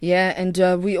Yeah,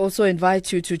 and we also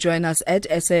invite you to join us at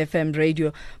SAFM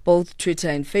Radio, both Twitter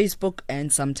and Facebook,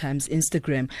 and sometimes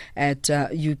Instagram at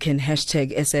you can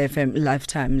hashtag SAFM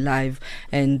Lifetime Live.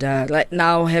 And right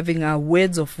now, having our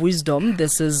words of wisdom.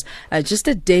 This is just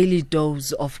a daily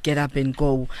dose of get up and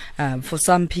go. For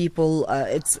some people,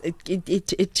 it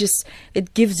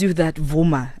gives you that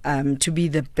vuma to be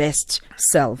the best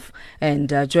self.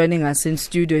 And joining us in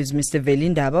studio is Mr.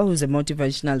 Veli Ndaba, who's a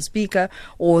motivational speaker,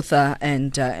 author,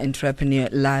 and entrepreneur,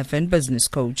 life and business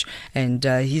coach, and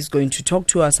he's going to talk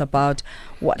to us about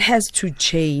what has to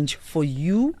change for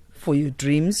you, for your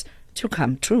dreams to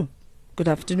come true. Good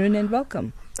afternoon and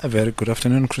welcome. A very good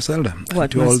afternoon, Griselda, What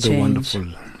and to all the change? wonderful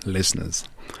listeners.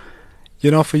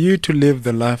 You know, for you to live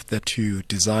the life that you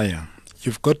desire,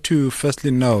 you've got to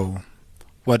firstly know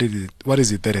what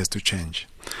is it that has to change.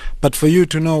 But for you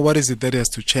to know what is it that has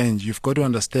to change, you've got to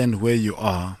understand where you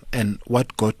are and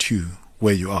what got you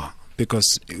where you are.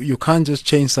 Because you can't just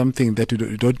change something that you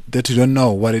don't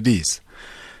know what it is.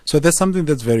 So that's something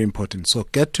that's very important. So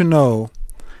get to know,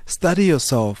 study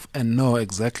yourself, and know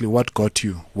exactly what got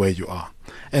you where you are.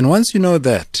 And once you know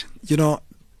that, you know,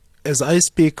 as I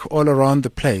speak all around the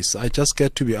place, I just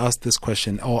get to be asked this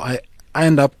question, or I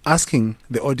end up asking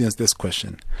the audience this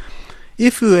question.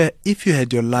 If you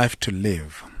had your life to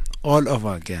live all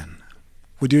over again,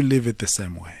 would you live it the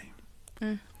same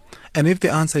way? And if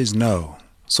the answer is no,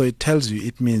 so it tells you,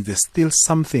 it means there's still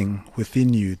something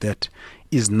within you that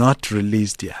is not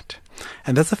released yet.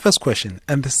 And that's the first question.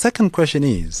 And the second question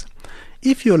is,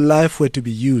 if your life were to be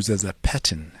used as a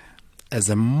pattern, as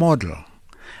a model,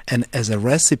 and as a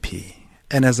recipe,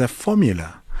 and as a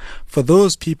formula for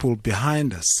those people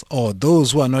behind us, or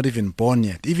those who are not even born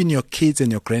yet, even your kids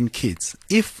and your grandkids,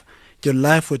 if your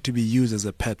life were to be used as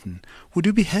a pattern, would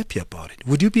you be happy about it?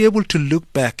 Would you be able to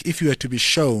look back, if you were to be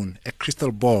shown a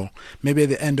crystal ball, maybe at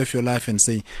the end of your life, and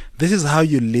say, this is how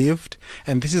you lived,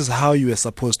 and this is how you were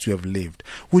supposed to have lived?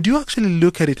 Would you actually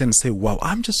look at it and say, wow,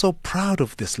 I'm just so proud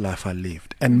of this life I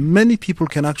lived? And many people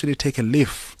can actually take a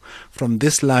leaf from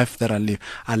this life that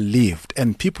I lived,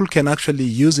 and people can actually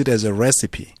use it as a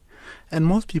recipe. And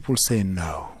most people say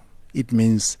no. It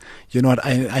means, you know what,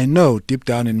 I know deep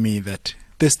down in me that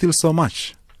there's still so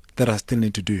much that I still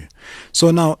need to do. So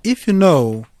now, if you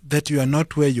know that you are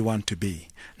not where you want to be,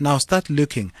 now start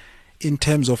looking in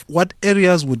terms of what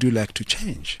areas would you like to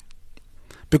change.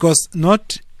 Because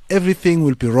not everything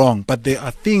will be wrong, but there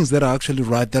are things that are actually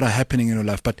right that are happening in your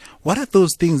life. But what are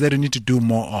those things that you need to do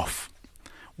more of?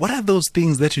 What are those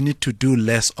things that you need to do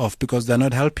less of because they're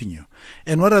not helping you?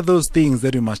 And what are those things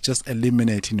that you must just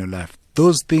eliminate in your life?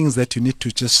 Those things that you need to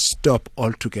just stop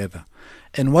altogether.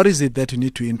 And what is it that you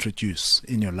need to introduce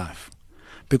in your life?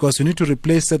 Because you need to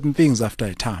replace certain things after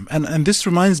a time. And this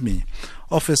reminds me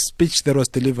of a speech that was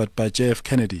delivered by J.F.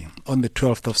 Kennedy on the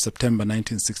 12th of September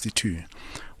 1962,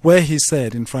 where he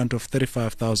said in front of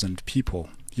 35,000 people,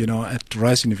 you know, at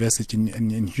Rice University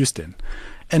in Houston,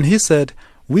 and he said,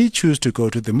 we choose to go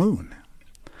to the moon.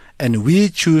 And we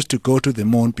choose to go to the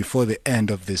moon before the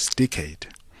end of this decade.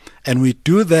 And we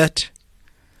do that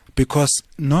because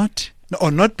not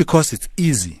because it's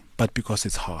easy, but because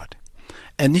it's hard.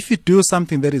 And if you do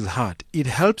something that is hard, it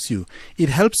helps you. It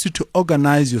helps you to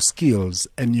organize your skills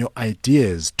and your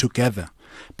ideas together.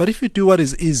 But if you do what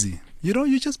is easy, you know,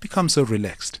 you just become so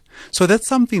relaxed. So that's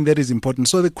something that is important.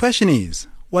 So the question is,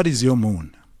 what is your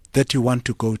moon that you want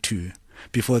to go to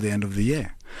before the end of the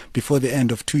year, before the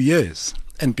end of 2 years,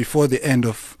 and before the end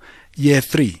of year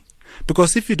 3?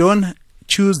 Because if you don't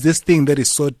choose this thing that is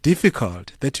so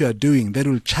difficult that you are doing, that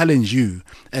will challenge you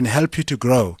and help you to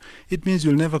grow, it means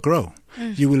you'll never grow.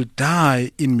 You will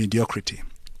die in mediocrity.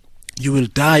 You will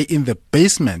die in the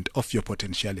basement of your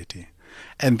potentiality.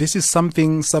 And this is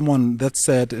something someone that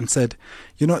said,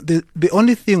 you know, the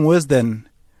only thing worse than,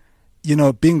 you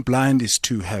know, being blind is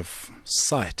to have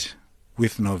sight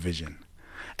with no vision,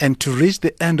 and to reach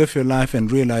the end of your life and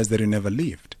realize that you never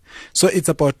lived. So it's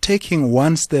about taking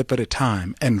one step at a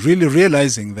time and really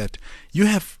realizing that you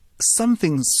have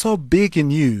something so big in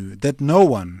you that no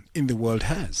one in the world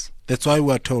has. That's why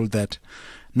we are told that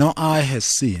no eye has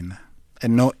seen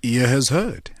and no ear has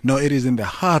heard. No, it is in the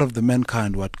heart of the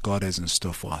mankind what God has in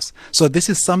store for us. So this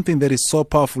is something that is so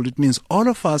powerful. It means all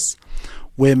of us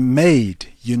were made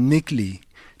uniquely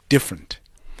different.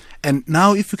 And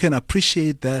now if you can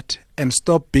appreciate that and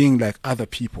stop being like other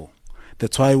people,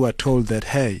 that's why we are told that,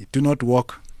 hey, do not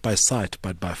walk by sight,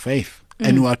 but by faith.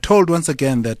 And we are told once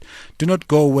again that do not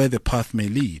go where the path may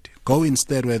lead. Go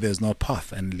instead where there's no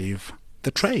path and live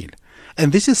the trail.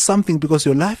 And this is something because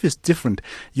your life is different.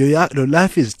 Your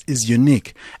life is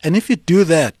unique. And if you do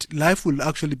that, life will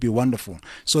actually be wonderful.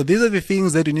 So these are the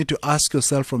things that you need to ask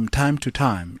yourself from time to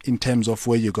time in terms of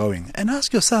where you're going. And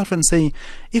ask yourself and say,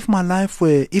 if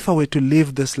I were to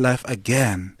live this life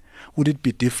again, would it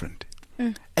be different?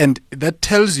 And that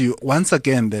tells you once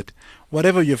again that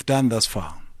whatever you've done thus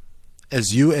far,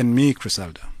 as you and me,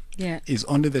 Griselda, is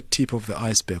only the tip of the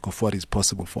iceberg of what is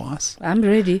possible for us. I'm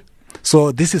ready.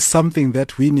 So this is something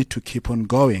that we need to keep on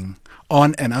going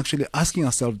on and actually asking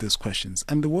ourselves these questions.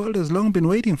 And the world has long been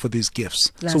waiting for these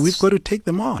gifts. So we've got to take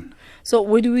them on. So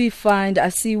where do we find, I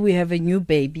see we have a new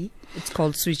baby. It's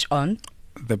called Switch On.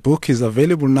 The book is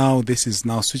available now. This is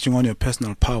now Switching On Your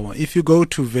Personal Power. If you go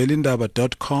to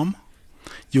velindaba.com,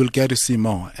 you'll get to see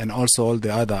more and also all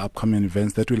the other upcoming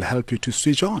events that will help you to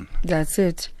switch on. That's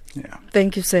it. Yeah.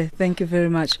 Thank you, sir. Thank you very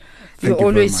much. You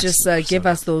always just give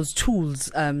us those tools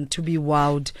to be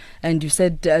wowed. And you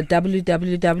said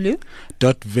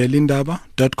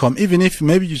www.velindaba.com. Even if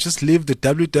maybe you just leave the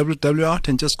www out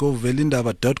and just go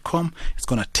velindaba.com, it's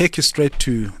going to take you straight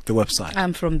to the website.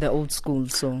 I'm from the old school,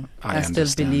 so I still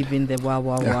believe in the wow.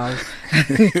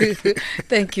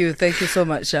 Thank you. Thank you so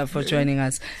much for joining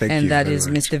us. Thank you that is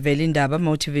much. Mr. Veli Ndaba,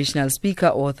 motivational speaker,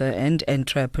 author, and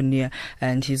entrepreneur.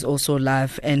 And he's also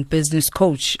life and business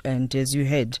coach. And as you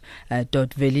head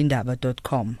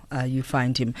 .velindaba.com, you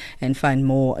find him and find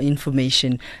more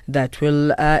information that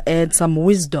will add some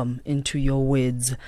wisdom into your words.